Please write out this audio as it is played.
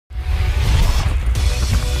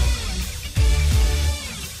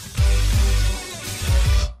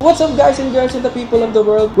What's up guys and girls and the people of the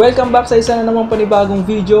world? Welcome back sa isa na namang panibagong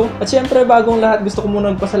video. At syempre bagong lahat, gusto ko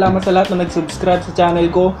muna magpasalamat sa lahat na nag-subscribe sa channel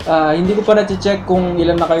ko. Hindi ko pa na-check kung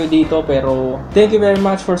ilan na kayo dito, pero thank you very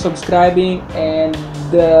much for subscribing and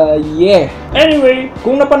yeah. Anyway,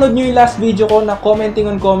 kung napanood nyo yung last video ko na commenting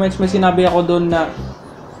on comments, may sinabi ako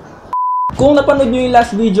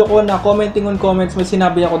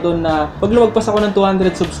doon na pag lumagpas ako ng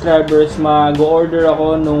 200 subscribers, mag-order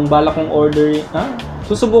ako nung balak kong orderin.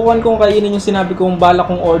 Susubukan kong kainin yung sinabi kong balak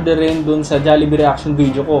kong orderin dun sa Jollibee reaction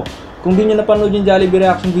video ko. Kung di nyo napanood yung Jollibee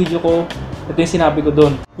reaction video ko, ito yung sinabi ko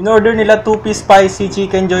dun. In-order nila 2-piece spicy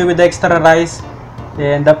chicken joy with extra rice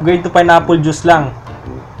and upgrade to pineapple juice lang.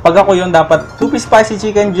 Pag ako yun, dapat 2-piece spicy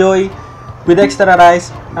chicken joy with extra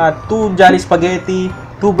rice, 2 Jolly spaghetti,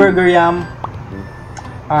 2 burger yum,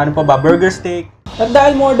 burger steak. At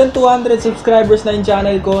dahil more than 200 subscribers na yung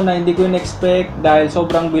channel ko na hindi ko in-expect dahil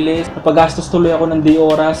sobrang bilis, napagastos tuloy ako ng di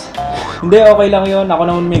oras. Hindi, okay lang yon. Ako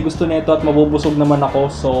naman may gusto nito at mabubusog naman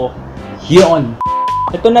ako. So, yun.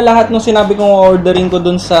 Ito na lahat ng sinabi kong ordering ko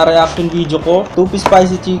dun sa reaction video ko. 2-piece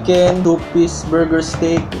spicy chicken, 2-piece burger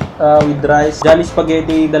steak with rice, Jolly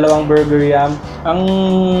spaghetti, 2 burger yum. Ang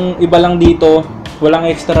iba lang dito, walang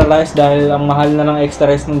extra rice dahil ang mahal na ng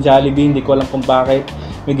extra rice ng Jollibee. Hindi ko alam kung bakit.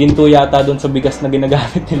 May ginto yata doon sa bigas na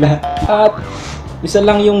ginagamit nila. At isa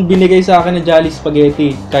lang yung binigay sa akin na Jolly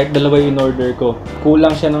spaghetti. Kahit dalawa yung in-order ko.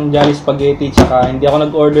 Kulang siya ng Jolly spaghetti. Tsaka hindi ako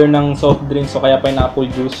nag-order ng soft drinks o kaya pineapple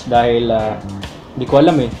juice dahil hindi ko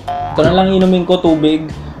alam eh. Ito na lang inumin ko, tubig,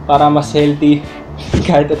 para mas healthy.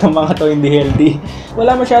 Kahit itong mga to hindi healthy.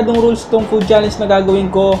 Wala masyadong rules tong food challenge na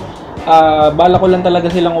gagawin ko. Bala ko lang talaga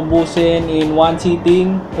silang ubusin in one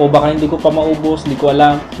sitting o baka hindi ko pa maubos, hindi ko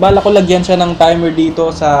alam. Bala ko lagyan siya ng timer dito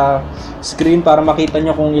sa screen para makita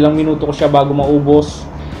nyo kung ilang minuto ko siya bago maubos.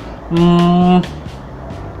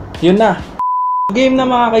 Yun na. Game na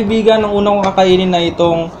mga kaibigan, ang unang kong kakainin na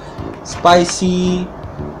itong spicy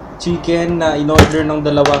chicken na in-order ng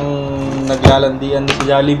dalawang naglalandian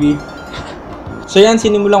sa Jollibee. So yan,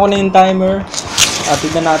 sinimulan ko na yung timer. At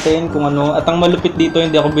tignan natin kung ano. At ang malupit dito,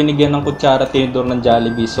 hindi ako binigyan ng kutsara tinidor ng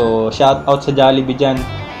Jollibee. So, shout out sa Jollibee dyan.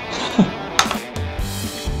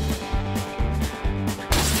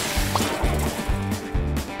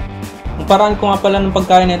 Ang paraan ko nga pala ng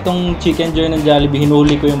pagkain itong chicken joy ng Jollibee,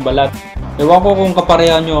 hinuli ko yung balat. Ewan ko kung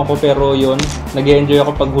kaparehan nyo ako, pero yun, nag-enjoy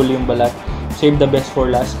ako pag huli yung balat. Save the best for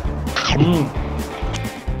last.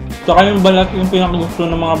 Saka yung balat, yung pinakagusto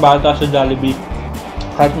ng mga bata sa Jollibee.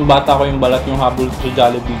 Kahit yung bata ko yung balat, yung habol sa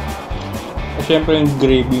Jollibee. At syempre yung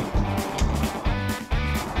gravy.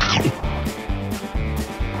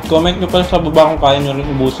 Comment nyo pa sa baba kung kaya nyo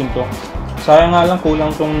rin ubusin to. Sayang nga lang,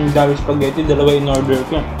 kulang tong Jolly spaghetti, dalawa in order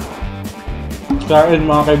ko. Kain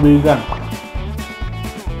mga kaibigan.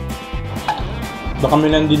 Baka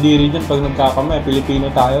may nandidiri dyan pag nagkakamay.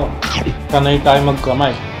 Pilipino tayo. Sanay tayo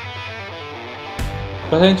magkamay.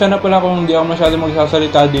 Pasensya na pala kung hindi ako masyadong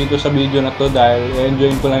magsasalita dito sa video na to dahil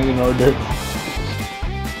enjoyin ko lang yung order ko.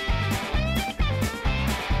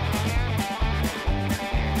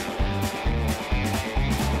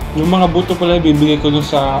 Yung mga buto pala bibigay ko dun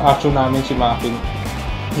sa action namin si Makin.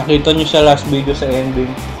 Nakita nyo siya last video sa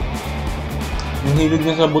ending. Yung hilig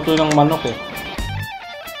niya sa buto ng manok eh.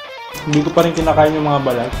 Hindi ko pa rin kinakain yung mga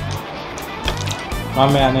balat.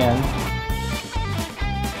 Mamaya na yan.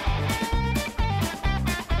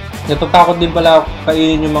 Natatakot din pala ako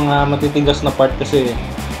kainin yung mga matitigas na part kasi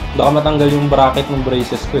baka matanggal yung bracket ng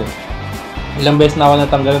braces ko eh. Ilang beses na ako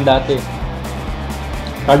natanggalan dati.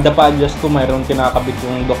 Kada pa-adjust ko mayroon kinakabit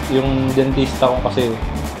yung dentista ko kasi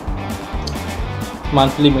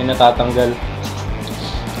monthly may natatanggal.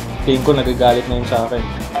 Tingin ko nagagalit na yun sa akin.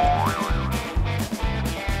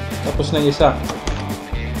 Tapos na isa.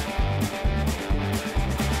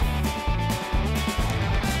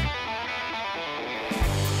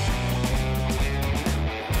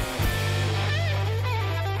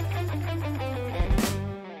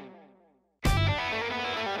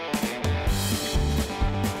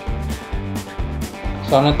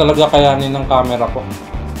 Sana talaga kayanin ng camera ko.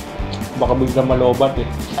 Baka bigla malobat eh.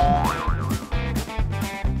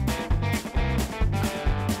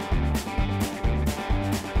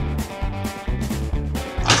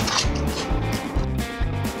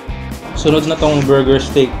 Sunod na tong burger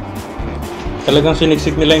steak. Talagang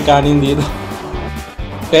siniksik nila yung kanin dito.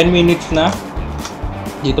 10 minutes na.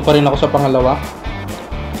 Dito pa rin ako sa pangalawa.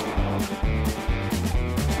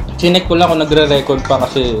 Chinek ko lang kung nagre-record pa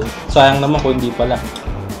kasi sayang naman kung hindi pala.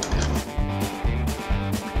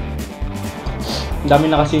 Dami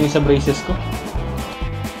nakasingin sa braces ko.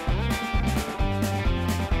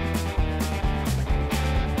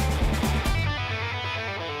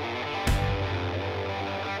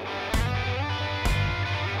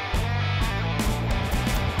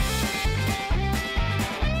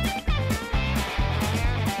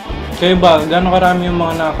 Kayo ba, gano'ng karami yung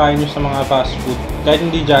mga nakakain nyo sa mga fast food? Kahit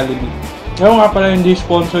hindi Jollibee. Ngayon nga pala hindi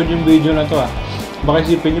sponsored yung video na to ah. Baka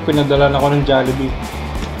isipin nyo, pinadala na ako ng Jollibee.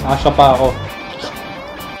 Asa pa ako.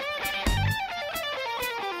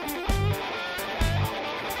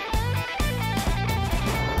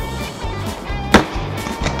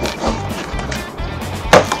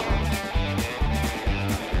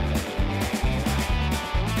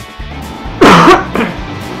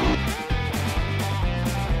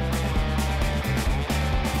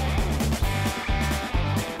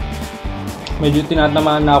 Medyo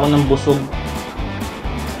tinatamaan na ako ng busog.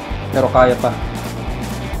 Pero kaya pa.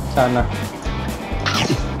 Sana.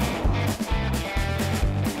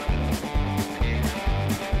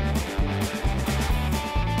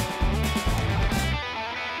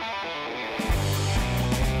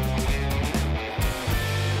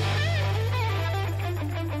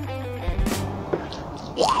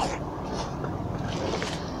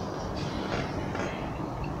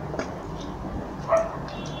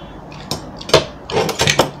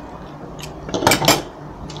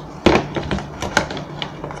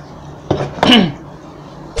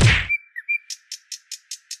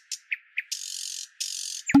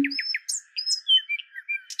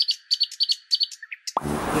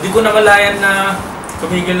 Hindi ko namalayan na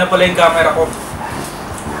tumigil na pala yung camera ko.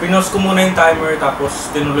 Pinost ko muna yung timer tapos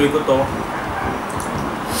tinuloy ko to.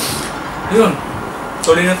 Yun,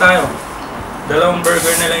 tuloy na tayo. 2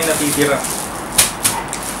 burger na lang yung natitira.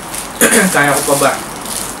 Kaya ko pa ba?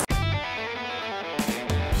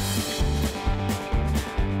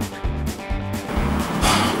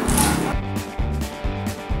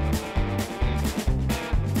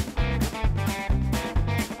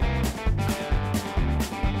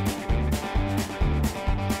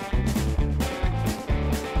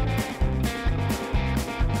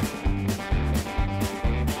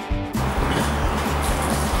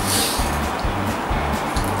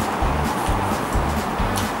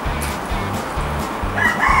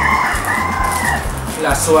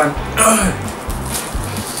 Last one.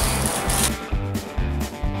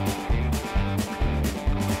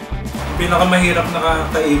 Pinakamahirap na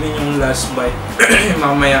kakainin yung last bite.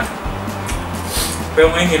 Mamaya. Pero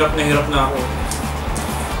ngayon hirap na ako.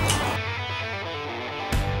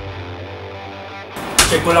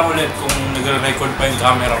 Check ko lang ulit kung nagre-record pa yung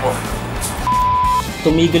camera ko.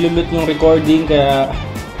 Tumigil ulit yung recording kaya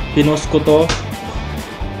pinost ko to.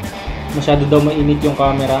 Masyado daw mainit yung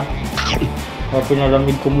camera. Kaya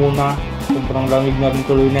pinalamig ko muna. Sobrang lamig na rin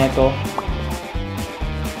tuloy na ito.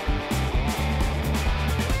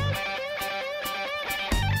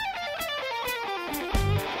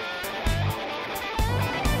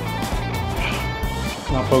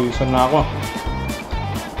 Napawisan na ako.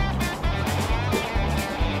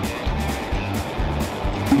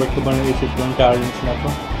 Ba't ko ba naisip yung challenge na to?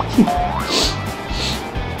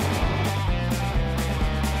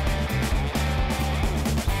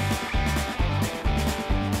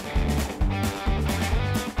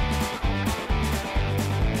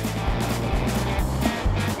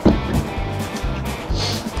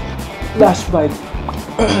 Last bite.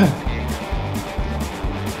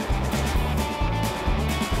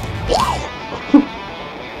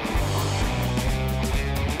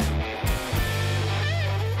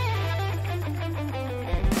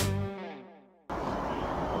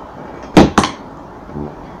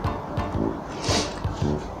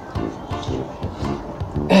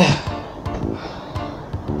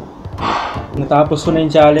 Natapos ko na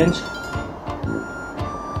yung challenge.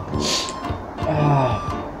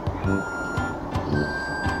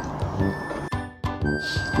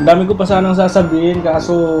 Ang dami ko pa sanang sasabihin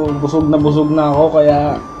kaso busog na ako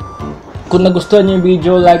kaya kung nagustuhan niyo yung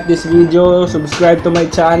video, like this video, subscribe to my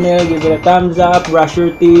channel, give it a thumbs up, brush your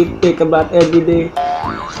teeth, take a bath every day.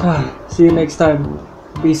 See you next time.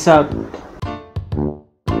 Peace out.